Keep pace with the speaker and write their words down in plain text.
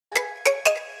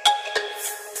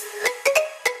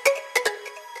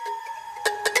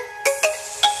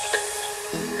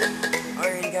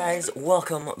guys,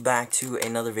 welcome back to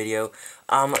another video.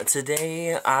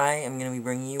 Today I am going to be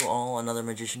bringing you all another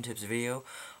Magician Tips video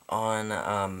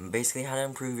on, basically how to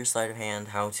improve your sleight of hand,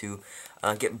 how to,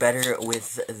 get better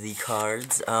with the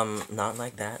cards, not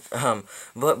like that,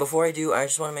 but before I do, I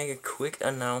just want to make a quick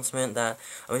announcement that,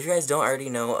 if you guys don't already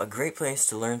know, a great place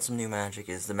to learn some new magic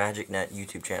is the MagicNet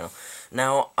YouTube channel.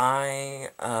 Now, I,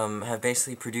 have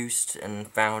basically produced and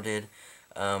founded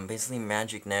basically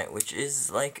MagicNet, which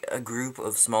is like a group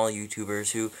of small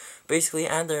YouTubers who basically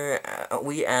add their,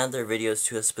 we add their videos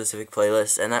to a specific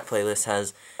playlist, and that playlist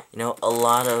has, you know, a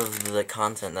lot of the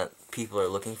content that people are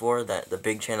looking for that the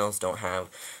big channels don't have.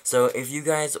 So if you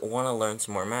guys want to learn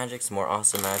some more magic, some more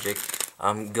awesome magic,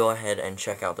 go ahead and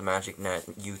check out the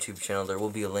MagicNet YouTube channel. There will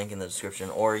be a link in the description,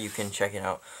 or you can check it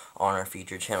out on our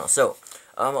featured channel. So,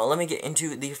 let me get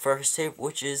into the first tip,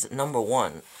 which is number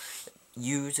 1.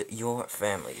 Use your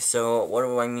family. So, what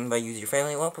do I mean by use your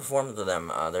family? Well, perform to them.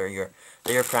 They're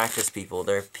your practice people.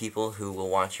 They're people who will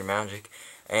watch your magic,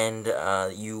 and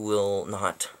you will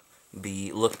not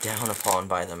be looked down upon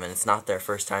by them, and it's not their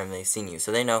first time they've seen you.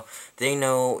 So they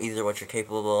know either what you're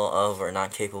capable of or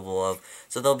not capable of,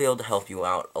 so they'll be able to help you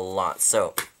out a lot.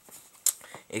 So,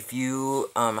 if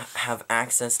you have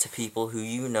access to people who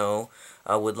you know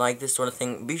would like this sort of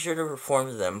thing, be sure to perform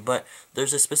to them. But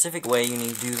there's a specific way you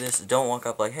need to do this. Don't walk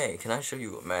up like, hey, can I show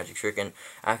you a magic trick, and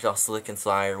act all slick and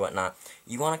sly or whatnot.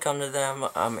 You want to come to them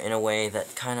in a way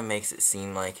that kind of makes it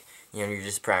seem like, you know, you're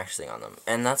just practicing on them.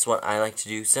 And that's what I like to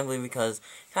do, simply because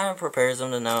it kind of prepares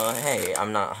them to know, hey,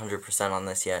 I'm not 100% on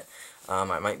this yet.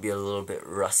 I might be a little bit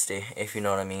rusty, if you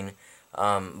know what I mean.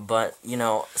 But, you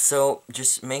know, so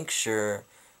just make sure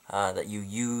that you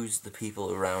use the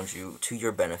people around you to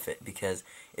your benefit, because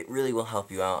it really will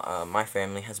help you out. My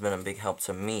family has been a big help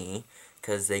to me,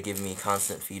 because they give me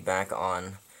constant feedback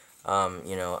on,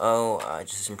 you know,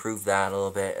 just improve that a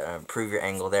little bit, improve your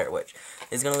angle there, which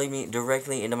is going to lead me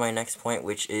directly into my next point,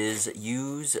 which is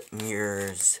use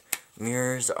mirrors.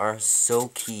 Mirrors are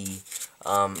so key,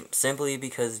 simply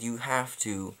because you have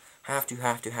to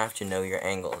know your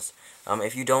angles.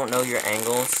 If you don't know your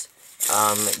angles,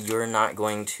 you're not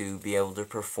going to be able to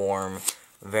perform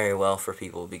very well for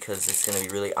people, because it's going to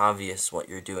be really obvious what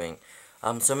you're doing.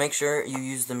 So make sure you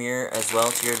use the mirror as well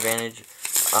to your advantage.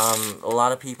 A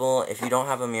lot of people, if you don't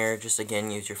have a mirror, just again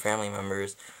use your family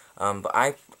members. But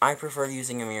I prefer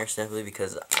using a mirror simply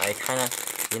because I kind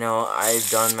of, you know, I've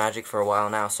done magic for a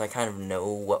while now, so I kind of know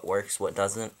what works, what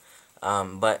doesn't.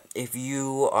 But if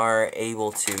you are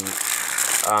able to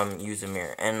use a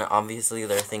mirror, and obviously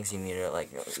there are things you need to, like,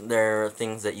 there are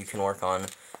things that you can work on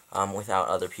without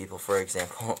other people, for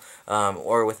example,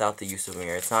 or without the use of a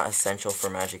mirror. It's not essential for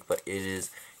magic, but it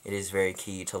is very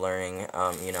key to learning,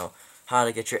 you know, how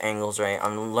to get your angles right.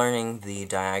 I'm learning the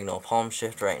diagonal palm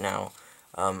shift right now.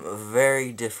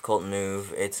 Very difficult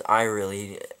move.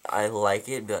 I like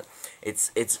it, but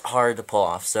it's hard to pull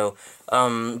off. So,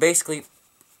 basically,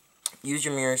 use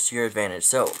your mirrors to your advantage.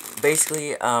 So,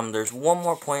 basically, there's one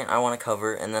more point I want to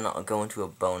cover, and then I'll go into a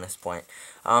bonus point.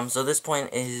 So this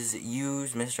point is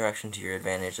use misdirection to your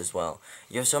advantage as well.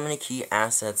 You have so many key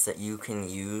assets that you can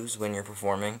use when you're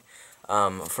performing.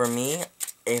 For me,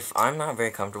 if I'm not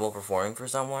very comfortable performing for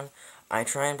someone, I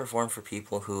try and perform for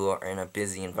people who are in a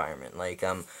busy environment, like,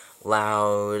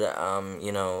 loud,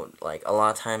 you know, like, a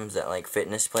lot of times at, like,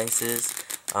 fitness places,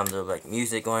 there's, like,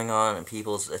 music going on, and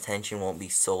people's attention won't be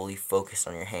solely focused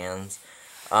on your hands,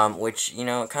 which, you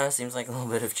know, it kind of seems like a little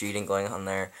bit of cheating going on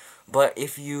there. But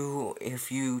if you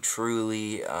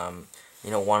truly, you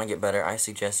know, want to get better, I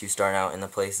suggest you start out in the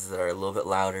places that are a little bit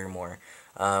louder,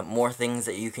 more things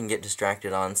that you can get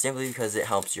distracted on, simply because it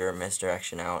helps your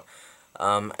misdirection out.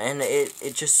 And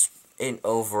it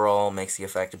overall makes the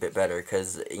effect a bit better,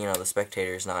 because, you know, the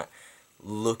spectator's not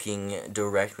looking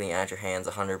directly at your hands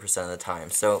 100% of the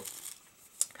time. So,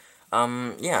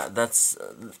 yeah, that's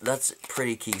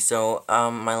pretty key. So,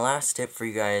 my last tip for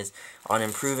you guys on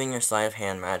improving your sleight of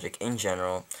hand magic in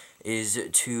general is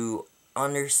to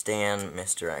understand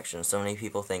misdirection. So many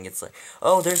people think it's like,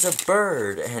 oh, there's a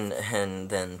bird, and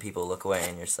then people look away,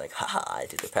 and you're just like, haha, I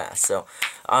did the pass. So,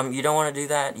 you don't want to do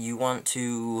that. You want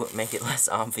to make it less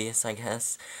obvious, I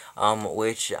guess,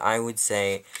 which I would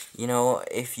say, you know,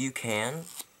 if you can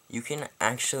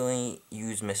actually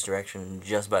use misdirection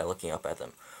just by looking up at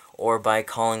them, or by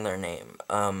calling their name.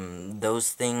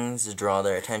 Those things draw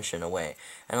their attention away.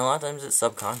 And a lot of times it's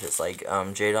subconscious. Like,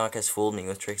 J-Doc has fooled me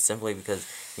with tricks simply because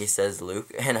he says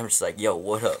Luke, and I'm just like, yo,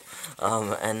 what up?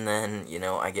 And then, you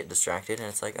know, I get distracted, and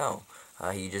it's like, oh,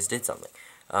 he just did something.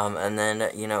 And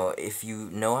then, you know, if you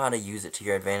know how to use it to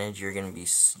your advantage, you're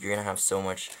gonna have so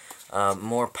much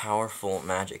more powerful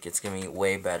magic. It's gonna be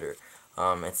way better.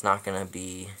 It's not gonna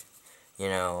be, you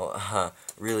know,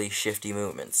 really shifty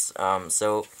movements.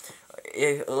 So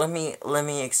let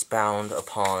me expound,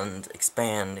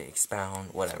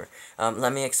 whatever.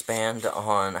 Let me expand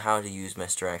on how to use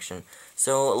misdirection.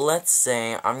 So let's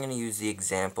say I'm going to use the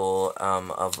example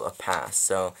of a pass.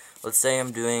 So let's say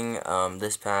I'm doing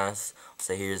this pass.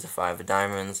 Say here's the 5 of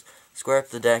diamonds. Square up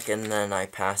the deck, and then I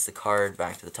pass the card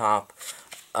back to the top.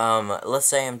 Let's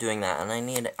say I'm doing that, and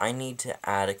I need to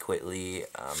adequately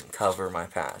cover my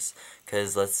pass,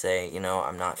 because let's say, you know,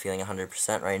 I'm not feeling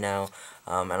 100% right now,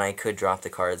 and I could drop the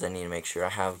cards. I need to make sure I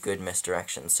have good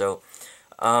misdirection. So,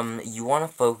 you want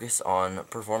to focus on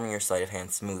performing your sleight of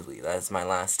hand smoothly. That is my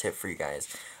last tip for you guys.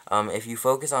 If you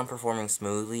focus on performing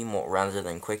smoothly rather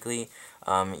than quickly,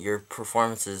 your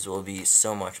performances will be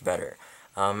so much better.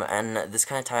 And this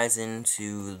kind of ties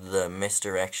into the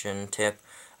misdirection tip.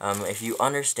 If you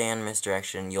understand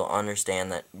misdirection, you'll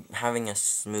understand that having a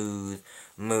smooth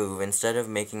move, instead of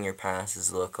making your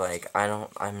passes look like,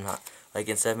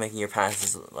 instead of making your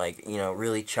passes like, you know,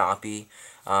 really choppy,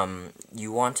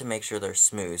 you want to make sure they're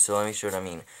smooth. So let me show what I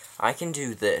mean. I can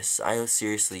do this. I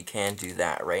seriously can do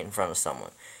that right in front of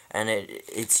someone. And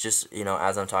it's just, you know,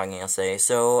 as I'm talking, I'll say,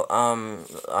 so,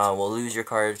 we'll lose your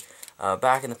card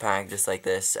back in the pack, just like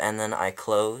this, and then I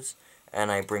close, and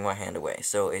I bring my hand away.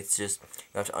 So it's just,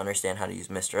 you have to understand how to use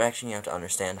misdirection, you have to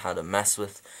understand how to mess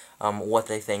with what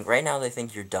they think. Right now they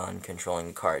think you're done controlling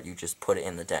the card, you just put it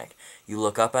in the deck. You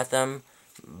look up at them,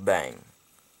 bang,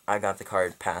 I got the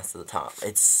card passed to the top.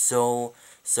 It's so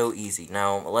easy.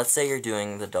 Now, let's say you're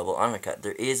doing the double undercut.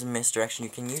 There is misdirection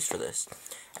you can use for this,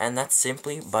 and that's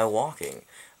simply by walking.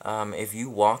 If you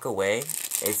walk away,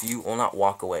 well, not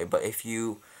walk away, but if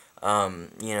you,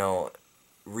 you know,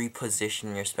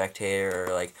 reposition your spectator,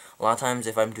 or like, a lot of times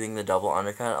if I'm doing the double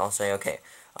undercut, I'll say, okay,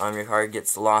 your card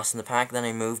gets lost in the pack, then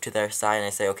I move to their side and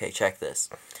I say, okay, check this.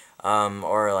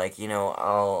 Or like, you know,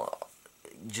 I'll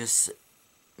just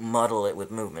muddle it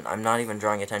with movement. I'm not even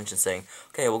drawing attention, saying,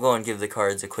 okay, we'll go and give the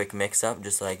cards a quick mix-up,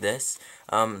 just like this.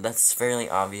 That's fairly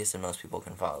obvious, and most people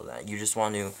can follow that. You just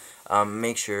want to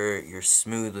make sure you're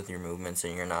smooth with your movements,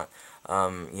 and you're not,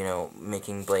 you know,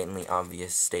 making blatantly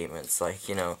obvious statements, like,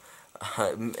 you know,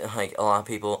 like a lot of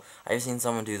people, I've seen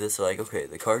someone do this, like, okay,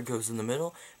 the card goes in the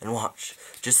middle, and watch,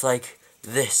 just like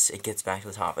this, it gets back to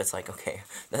the top. It's like, okay,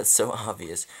 that's so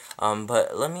obvious.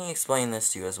 But let me explain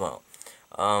this to you as well.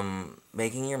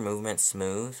 Making your movement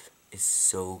smooth is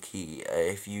so key.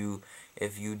 If you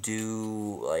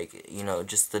do, like, you know,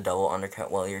 just the double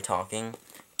undercut while you're talking,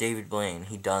 David Blaine,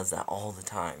 he does that all the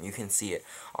time. You can see it.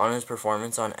 On his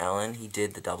performance on Ellen, he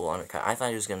did the double undercut. I thought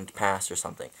he was going to pass or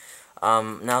something.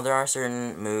 Now there are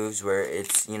certain moves where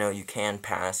it's, you know, you can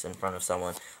pass in front of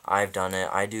someone. I've done it.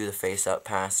 I do the face-up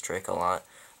pass trick a lot.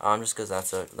 Just because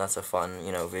that's a fun,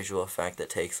 you know, visual effect that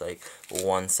takes like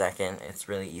 1 second. It's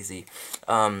really easy.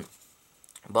 But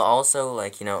also,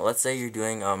 like, you know, let's say you're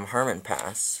doing Hermit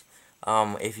Pass.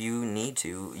 If you need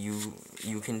to,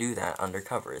 you can do that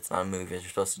undercover. It's not a move that you're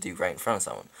supposed to do right in front of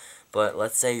someone. But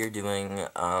let's say you're doing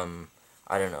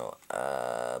I don't know,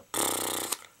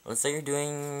 let's say you're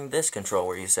doing this control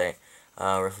where you say,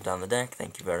 riffle down the deck,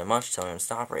 thank you very much, tell me when to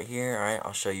stop right here. Alright,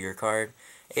 I'll show you your card.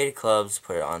 8 of clubs,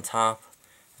 put it on top,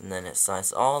 and then it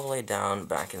slides all the way down,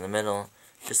 back in the middle,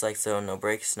 just like so, no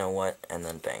breaks, no what, and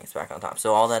then bang, it's back on top.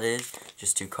 So all that is,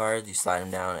 just 2 cards, you slide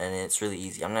them down, and it's really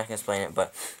easy. I'm not going to explain it,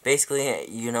 but basically,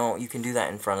 you know, you can do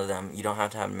that in front of them. You don't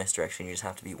have to have misdirection, you just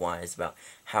have to be wise about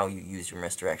how you use your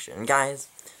misdirection. And guys,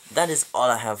 that is all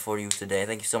I have for you today.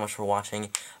 Thank you so much for watching.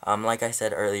 Like I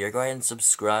said earlier, go ahead and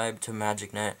subscribe to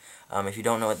MagicNet. If you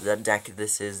don't know what deck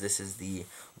this is the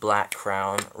Black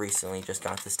Crown. Recently just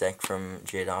got this deck from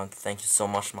J-Dog. Thank you so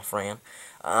much, my friend.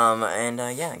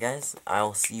 Yeah, guys, I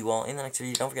will see you all in the next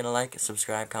video. Don't forget to like,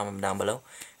 subscribe, comment down below,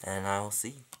 and I will see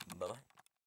you. Bye-bye.